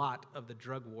 where a lot of the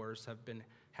drug wars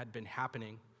had been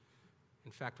happening.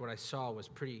 In fact, what I saw was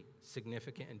pretty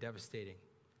significant and devastating.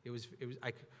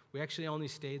 We actually only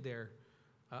stayed there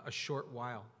a short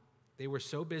while. They were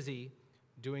so busy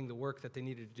doing the work that they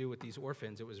needed to do with these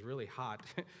orphans. It was really hot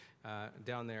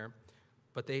down there.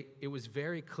 But it was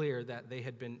very clear that they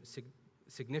had been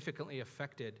significantly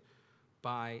affected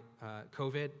by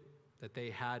COVID, that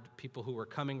they had people who were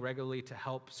coming regularly to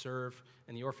help serve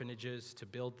in the orphanages, to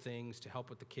build things, to help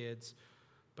with the kids.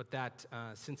 But that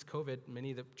since COVID,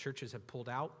 many of the churches have pulled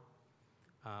out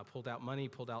money,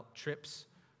 pulled out trips,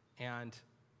 and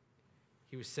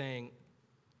he was saying,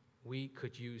 we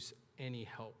could use any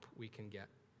help we can get.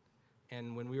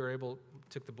 And when we were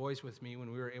took the boys with me,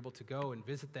 when we were able to go and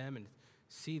visit them and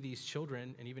see these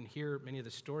children and even hear many of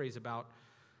the stories about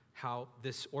how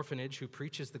this orphanage who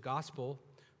preaches the gospel,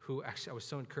 who actually I was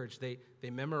so encouraged, they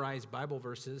memorize Bible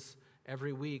verses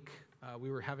every week.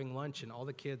 We were having lunch and all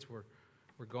the kids were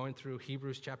going through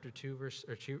Hebrews chapter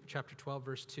 12,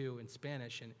 verse 2 in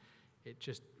Spanish, and it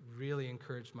just really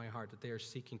encouraged my heart that they are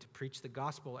seeking to preach the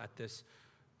gospel at this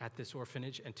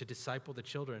orphanage and to disciple the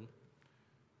children.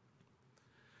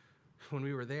 When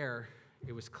we were there,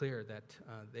 it was clear that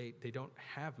they don't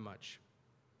have much.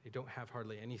 They don't have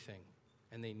hardly anything,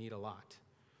 and they need a lot.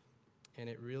 And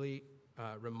it really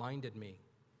reminded me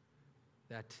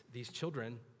that these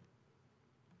children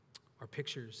are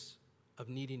pictures of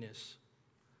neediness,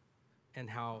 and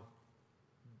how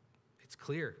it's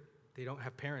clear they don't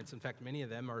have parents. In fact, many of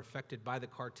them are affected by the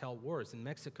cartel wars in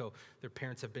Mexico. Their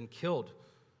parents have been killed.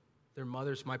 Their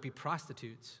mothers might be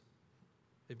prostitutes.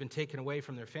 They've been taken away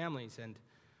from their families, and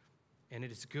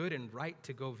it is good and right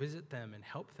to go visit them and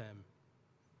help them.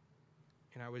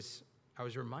 And I was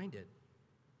reminded,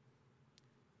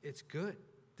 it's good.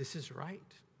 This is right.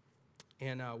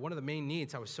 And one of the main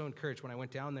needs, I was so encouraged when I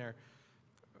went down there,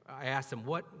 I asked them,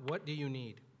 what do you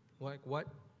need? What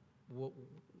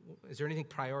is there anything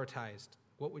prioritized?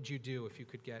 What would you do if you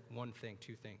could get one thing,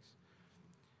 two things?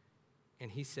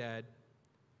 And he said,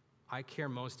 I care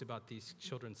most about these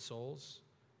children's souls,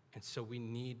 and so we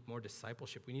need more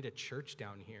discipleship. We need a church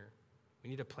down here. We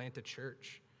need to plant a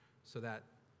church so that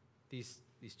these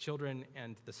children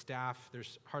and the staff,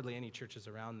 there's hardly any churches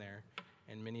around there,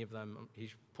 and many of them, he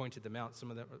pointed them out,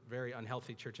 some of the very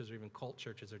unhealthy churches or even cult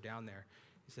churches are down there.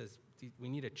 He says, we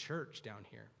need a church down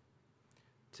here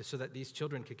so that these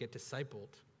children could get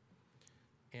discipled.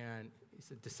 And he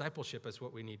said, discipleship is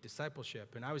what we need,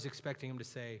 discipleship. And I was expecting him to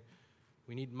say,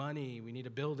 we need money, we need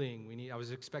a building, I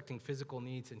was expecting physical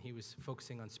needs, and he was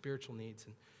focusing on spiritual needs.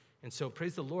 And so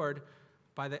praise the Lord,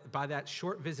 by that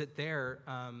short visit there,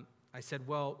 I said,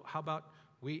 well, how about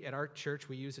we, at our church,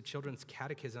 we use a children's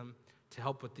catechism to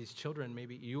help with these children.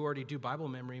 Maybe you already do Bible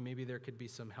memory, maybe there could be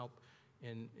some help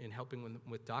in helping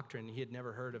with doctrine. He had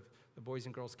never heard of the Boys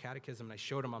and Girls Catechism, and I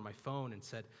showed him on my phone and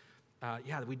said,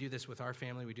 yeah, we do this with our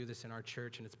family, we do this in our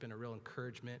church, and it's been a real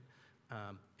encouragement.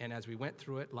 And as we went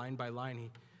through it, line by line,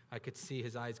 I could see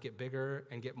his eyes get bigger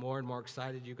and get more and more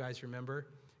excited. You guys remember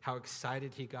how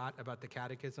excited he got about the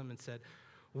catechism and said,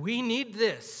 we need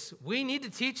this. We need to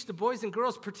teach the boys and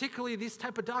girls, particularly this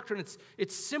type of doctrine.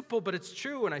 It's simple, but it's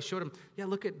true. And I showed him, yeah,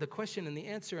 look at the question and the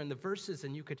answer and the verses,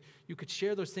 and you could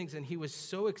share those things. And he was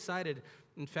so excited.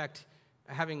 In fact,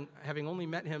 having only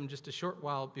met him just a short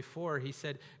while before, he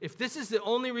said, if this is the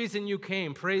only reason you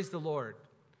came, praise the Lord,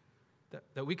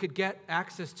 that we could get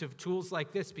access to tools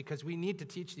like this because we need to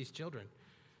teach these children.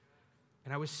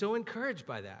 And I was so encouraged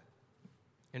by that.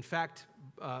 In fact,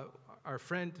 our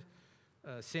friend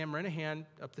Sam Renahan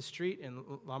up the street in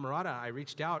La Mirada, I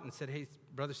reached out and said, hey,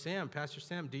 Brother Sam, Pastor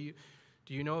Sam, do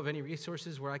you know of any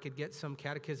resources where I could get some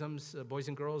catechisms, boys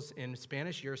and girls, in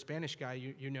Spanish? You're a Spanish guy.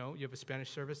 You know, you have a Spanish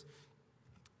service.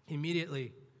 He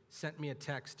immediately sent me a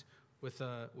text with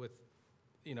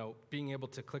being able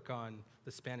to click on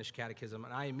the Spanish catechism.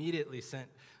 And I immediately sent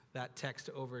that text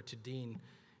over to Dean,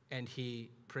 and he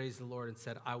praised the Lord and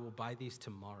said, I will buy these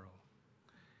tomorrow.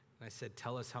 And I said,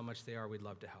 tell us how much they are. We'd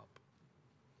love to help.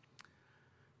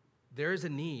 There is a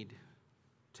need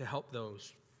to help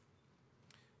those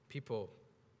people,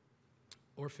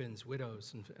 orphans,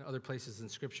 widows, and other places in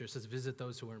Scripture. It says, visit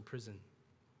those who are in prison.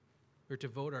 We're to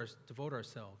devote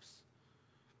ourselves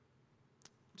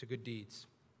to good deeds.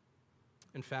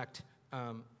 In fact,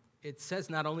 it says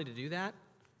not only to do that,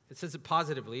 it says it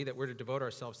positively, that we're to devote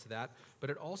ourselves to that, but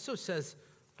it also says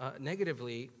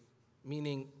negatively,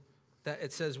 meaning that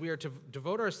it says we are to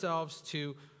devote ourselves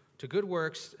to good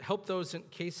works, help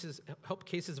cases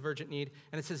of urgent need,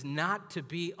 and it says not to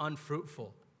be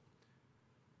unfruitful.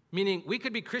 Meaning we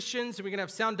could be Christians and we can have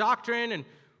sound doctrine and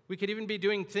we could even be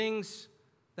doing things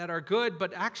that are good,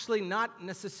 but actually not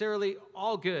necessarily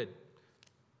all good.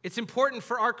 It's important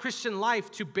for our Christian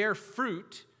life to bear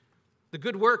fruit, the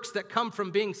good works that come from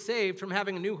being saved, from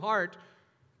having a new heart,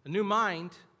 a new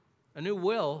mind, a new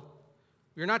will.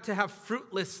 We're not to have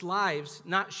fruitless lives,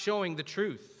 not showing the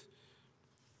truth.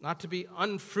 Not to be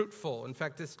unfruitful. In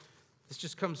fact, this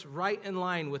just comes right in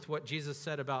line with what Jesus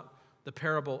said about the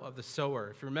parable of the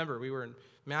sower. If you remember, we were in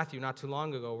Matthew not too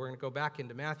long ago. We're going to go back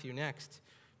into Matthew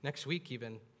next week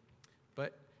even. But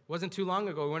it wasn't too long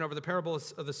ago we went over the parable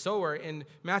of the sower. In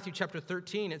Matthew chapter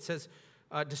 13, it says,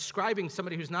 describing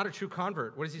somebody who's not a true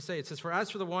convert. What does he say? It says, for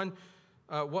as for the one,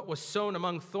 what was sown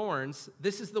among thorns,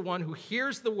 this is the one who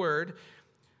hears the word,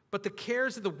 but the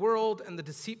cares of the world and the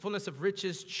deceitfulness of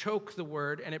riches choke the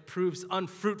word, and it proves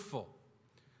unfruitful.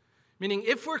 Meaning,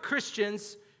 if we're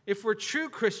Christians, if we're true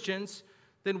Christians,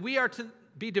 then we are to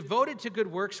be devoted to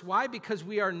good works. Why? Because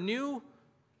we are new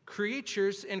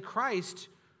creatures in Christ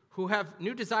who have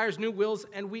new desires, new wills,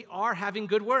 and we are having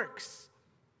good works.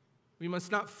 We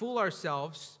must not fool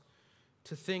ourselves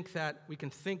to think that we can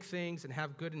think things and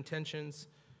have good intentions,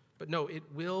 but no, it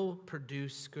will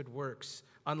produce good works.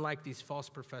 Unlike these false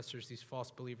professors, these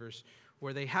false believers,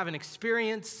 where they have an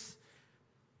experience,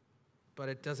 but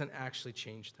it doesn't actually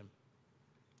change them.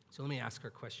 So let me ask our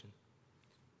question.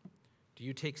 Do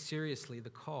you take seriously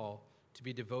the call to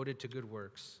be devoted to good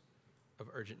works of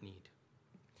urgent need?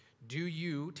 Do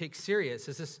you take serious?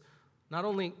 Is this not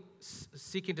only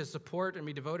seeking to support and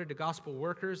be devoted to gospel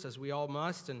workers, as we all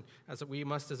must, and as we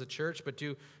must as a church, but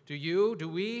do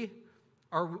we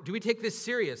take this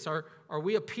serious? Are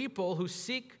we a people who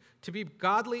seek to be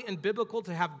godly and biblical,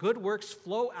 to have good works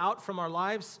flow out from our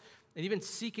lives, and even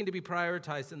seeking to be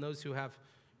prioritized in those who have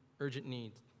urgent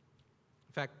needs?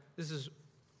 In fact, this is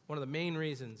one of the main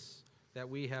reasons that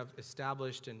we have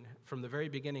established, and from the very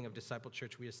beginning of Disciple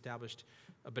Church, we established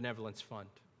a benevolence fund.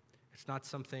 It's not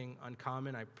something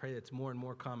uncommon. I pray it's more and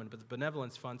more common. But the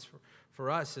benevolence funds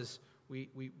for us is we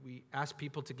ask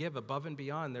people to give above and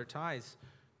beyond their tithes,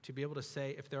 to be able to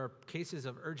say, if there are cases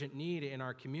of urgent need in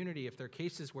our community, if there are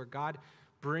cases where God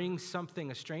bring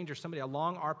something, a stranger, somebody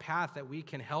along our path that we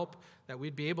can help, that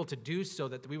we'd be able to do so,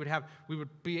 that we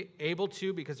would be able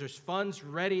to because there's funds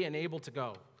ready and able to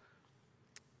go.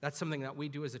 That's something that we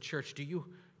do as a church. Do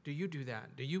you do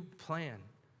that? Do you plan?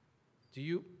 Do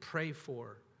you pray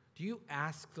for? Do you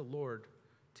ask the Lord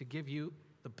to give you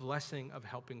the blessing of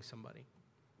helping somebody?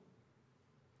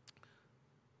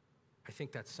 I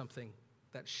think that's something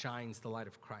that shines the light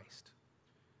of Christ.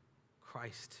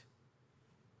 Christ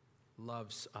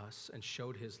loves us and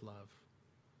showed his love.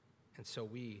 And so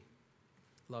we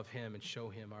love him and show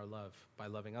him our love by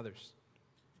loving others.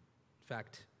 In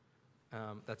fact,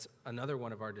 that's another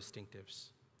one of our distinctives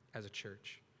as a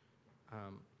church,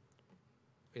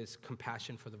 is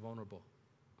compassion for the vulnerable.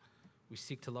 We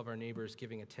seek to love our neighbors,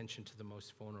 giving attention to the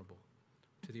most vulnerable,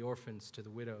 to the orphans, to the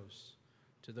widows,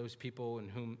 to those people in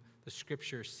whom the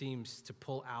scripture seems to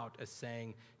pull out as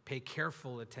saying, pay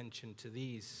careful attention to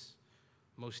these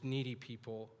most needy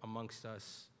people amongst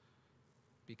us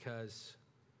because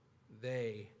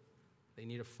they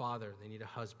need a father, they need a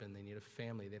husband, they need a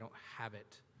family, they don't have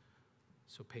it.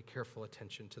 So pay careful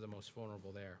attention to the most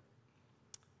vulnerable there.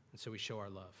 And so we show our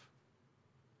love.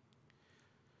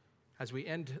 As we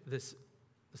end this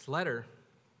letter,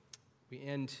 we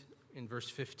end in verse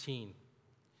 15,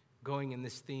 going in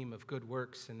this theme of good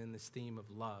works and in this theme of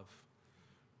love.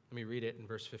 Let me read it in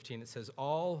verse 15. It says,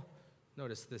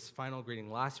 notice this final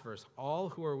greeting, last verse, all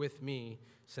who are with me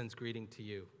sends greeting to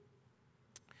you.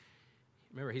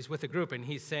 Remember, he's with a group and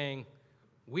he's saying,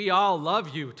 we all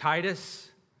love you, Titus.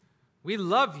 We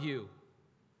love you.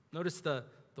 Notice the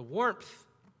warmth,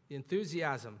 the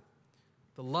enthusiasm,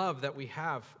 the love that we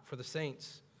have for the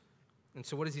saints. And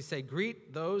so what does he say?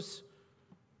 Greet those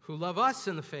who love us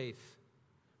in the faith.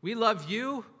 We love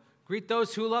you. Greet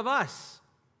those who love us.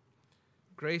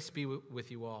 Grace be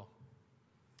with you all.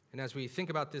 And as we think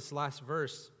about this last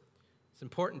verse, it's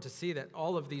important to see that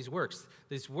all of these works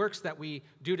that we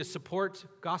do to support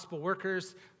gospel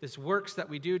workers, these works that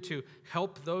we do to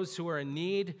help those who are in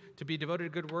need, to be devoted to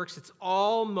good works, it's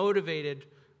all motivated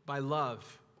by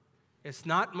love. It's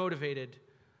not motivated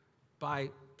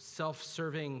by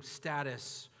self-serving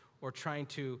status or trying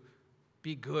to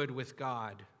be good with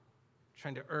God,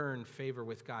 trying to earn favor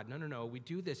with God. No. We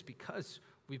do this because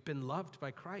we've been loved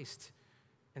by Christ.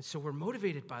 And so we're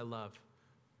motivated by love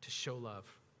to show love.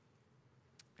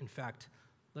 In fact,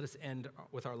 let us end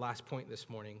with our last point this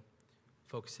morning,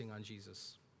 focusing on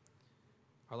Jesus.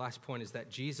 Our last point is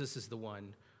that Jesus is the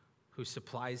one who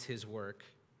supplies his work,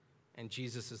 and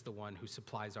Jesus is the one who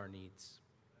supplies our needs.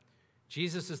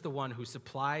 Jesus is the one who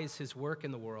supplies his work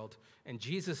in the world, and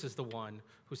Jesus is the one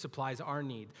who supplies our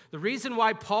need. The reason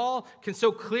why Paul can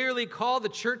so clearly call the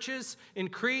churches in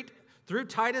Crete through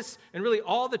Titus and really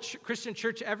all the Christian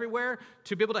church everywhere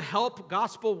to be able to help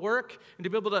gospel work and to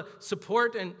be able to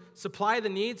support and supply the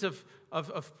needs of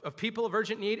people of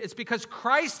urgent need, it's because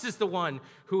Christ is the one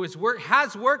who has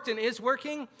worked and is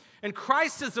working, and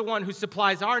Christ is the one who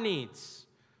supplies our needs.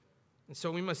 And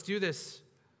so we must do this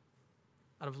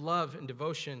out of love and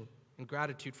devotion and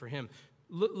gratitude for him.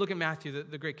 Look at Matthew,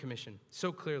 the Great Commission,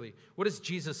 so clearly. What does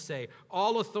Jesus say?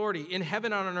 All authority in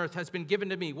heaven and on earth has been given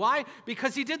to me. Why?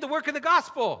 Because he did the work of the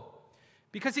gospel.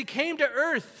 Because he came to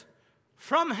earth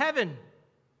from heaven.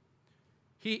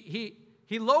 He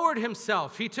lowered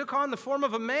himself. He took on the form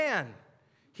of a man.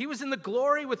 He was in the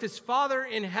glory with his Father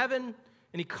in heaven,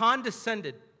 and he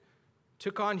condescended,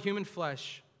 took on human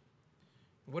flesh.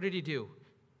 What did he do?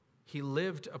 He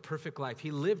lived a perfect life.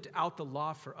 He lived out the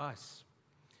law for us.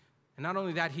 And not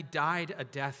only that, he died a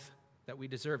death that we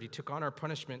deserved. He took on our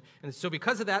punishment. And so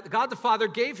because of that, God the Father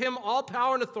gave him all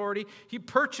power and authority. He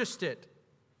purchased it.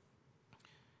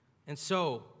 And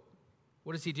so,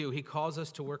 what does he do? He calls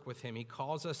us to work with him. He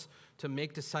calls us to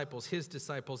make disciples, his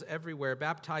disciples everywhere,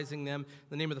 baptizing them in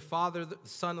the name of the Father, the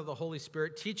Son, and the Holy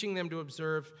Spirit, teaching them to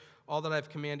observe all that I've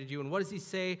commanded you. And what does he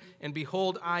say? And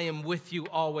behold, I am with you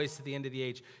always to the end of the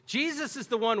age. Jesus is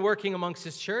the one working amongst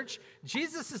his church.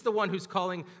 Jesus is the one who's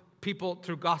calling people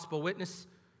through gospel witness,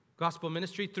 gospel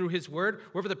ministry, through his word.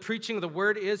 Wherever the preaching of the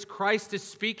word is, Christ is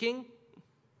speaking.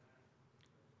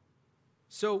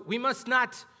 So we must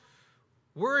not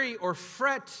worry or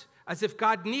fret as if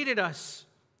God needed us.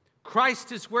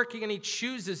 Christ is working and he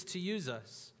chooses to use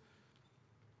us.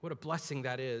 What a blessing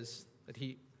that is, that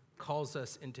he calls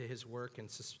us into his work. And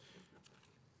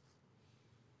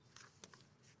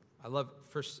I love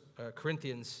 1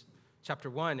 Corinthians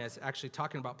chapter 1 as actually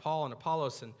talking about Paul and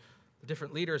Apollos and the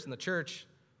different leaders in the church,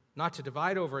 not to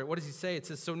divide over it. What does he say? It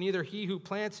says, so neither he who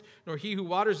plants nor he who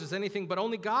waters is anything, but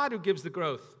only God who gives the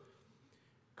growth.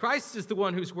 Christ is the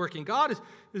one who's working. God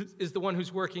is the one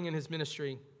who's working in his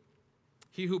ministry.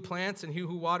 He who plants and he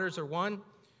who waters are one,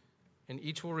 and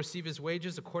each will receive his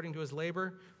wages according to his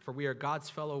labor, for we are God's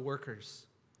fellow workers,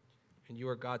 and you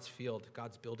are God's field,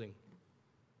 God's building.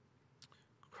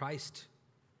 Christ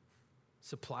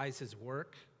supplies his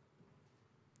work.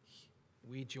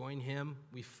 We join him,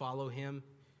 we follow him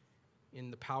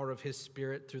in the power of his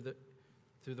Spirit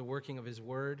through the working of his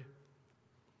word.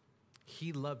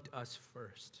 He loved us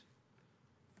first.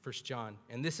 1 John.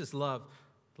 And this is love,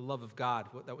 the love of God,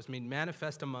 that was made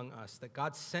manifest among us, that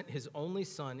God sent his only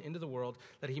Son into the world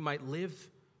that he might live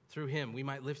through him. We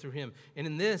might live through him. And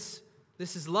in this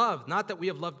is love, not that we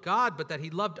have loved God, but that he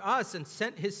loved us and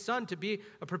sent his Son to be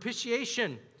a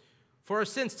propitiation for our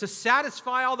sins, to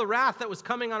satisfy all the wrath that was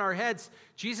coming on our heads.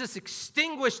 Jesus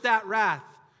extinguished that wrath.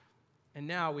 And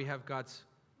now we have God's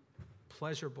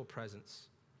pleasurable presence.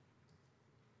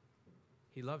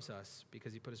 He loves us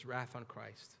because he put his wrath on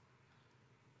Christ.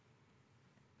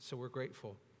 So we're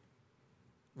grateful.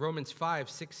 Romans 5,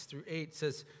 6 through 8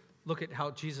 says, look at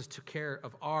how Jesus took care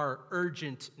of our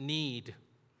urgent need.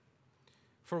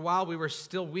 For while we were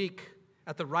still weak,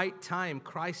 at the right time,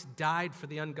 Christ died for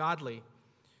the ungodly.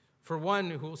 For one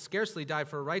who will scarcely die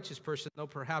for a righteous person, though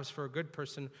perhaps for a good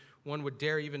person one would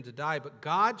dare even to die. But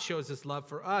God shows his love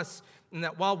for us, in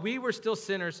that while we were still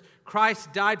sinners,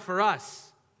 Christ died for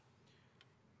us.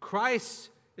 Christ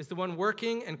is the one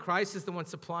working, and Christ is the one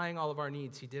supplying all of our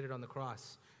needs. He did it on the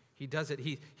cross. He does it.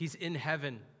 He's in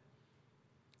heaven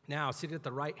now, seated at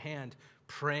the right hand,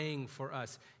 praying for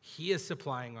us. He is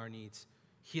supplying our needs.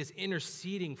 He is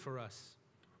interceding for us.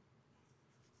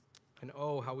 And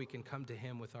oh, how we can come to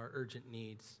him with our urgent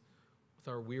needs,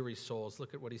 with our weary souls.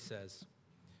 Look at what he says.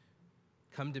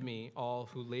 Come to me, all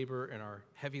who labor and are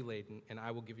heavy laden, and I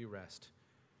will give you rest.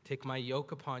 Take my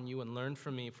yoke upon you and learn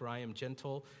from me, for I am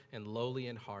gentle and lowly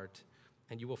in heart,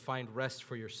 and you will find rest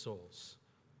for your souls.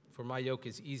 For my yoke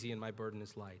is easy and my burden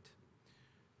is light.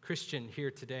 Christian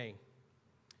here today,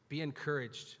 be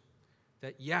encouraged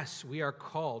that yes, we are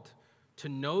called to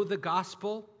know the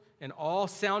gospel and all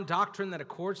sound doctrine that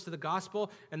accords to the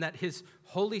gospel, and that his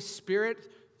Holy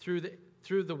Spirit,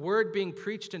 through the word being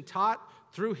preached and taught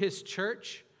through his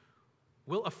church,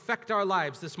 will affect our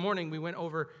lives. This morning we went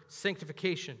over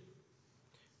sanctification,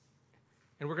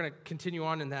 and we're going to continue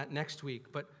on in that next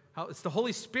week. But how it's the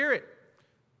Holy Spirit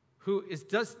who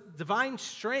does divine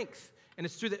strength, and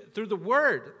it's through the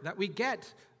word that we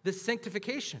get this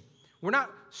sanctification. We're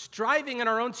not striving in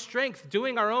our own strength,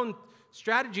 doing our own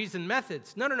strategies and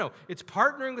methods. No. It's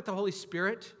partnering with the Holy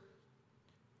Spirit.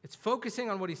 It's focusing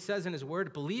on what he says in his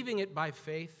word, believing it by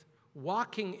faith,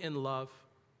 walking in love.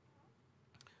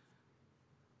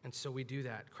 And so we do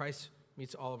that. Christ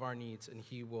meets all of our needs, and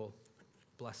he will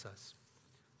bless us.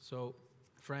 So,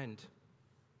 friend,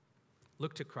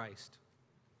 look to Christ.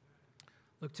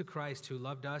 Look to Christ, who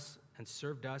loved us and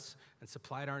served us and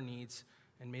supplied our needs,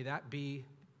 and may that be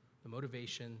the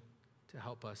motivation to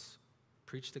help us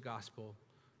preach the gospel,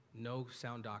 know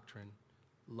sound doctrine,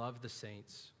 love the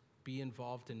saints, be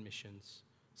involved in missions,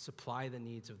 supply the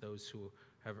needs of those who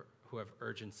have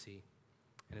urgency,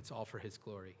 and it's all for his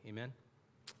glory. Amen?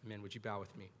 Amen. Would you bow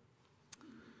with me?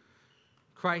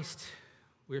 Christ,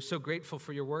 we are so grateful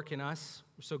for your work in us.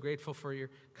 We're so grateful for your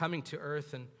coming to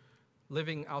earth and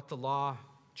living out the law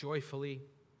joyfully.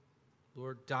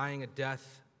 Lord, dying a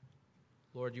death.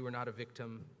 Lord, you were not a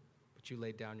victim, but you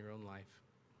laid down your own life.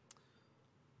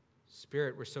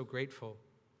 Spirit, we're so grateful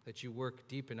that you work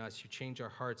deep in us. You change our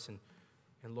hearts,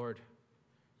 and Lord,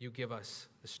 you give us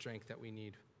the strength that we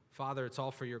need. Father, it's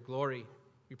all for your glory.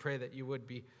 We pray that you would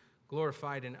be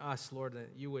glorified in us, Lord, that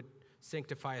you would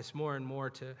sanctify us more and more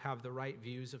to have the right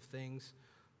views of things,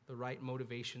 the right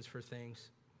motivations for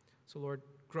things. So, Lord,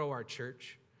 grow our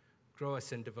church. Grow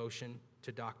us in devotion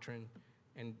to doctrine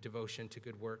and devotion to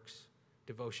good works,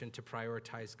 devotion to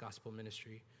prioritize gospel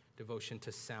ministry, devotion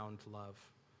to sound love.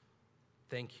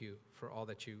 Thank you for all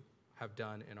that you have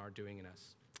done and are doing in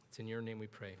us. It's in your name we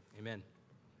pray. Amen.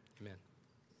 Amen.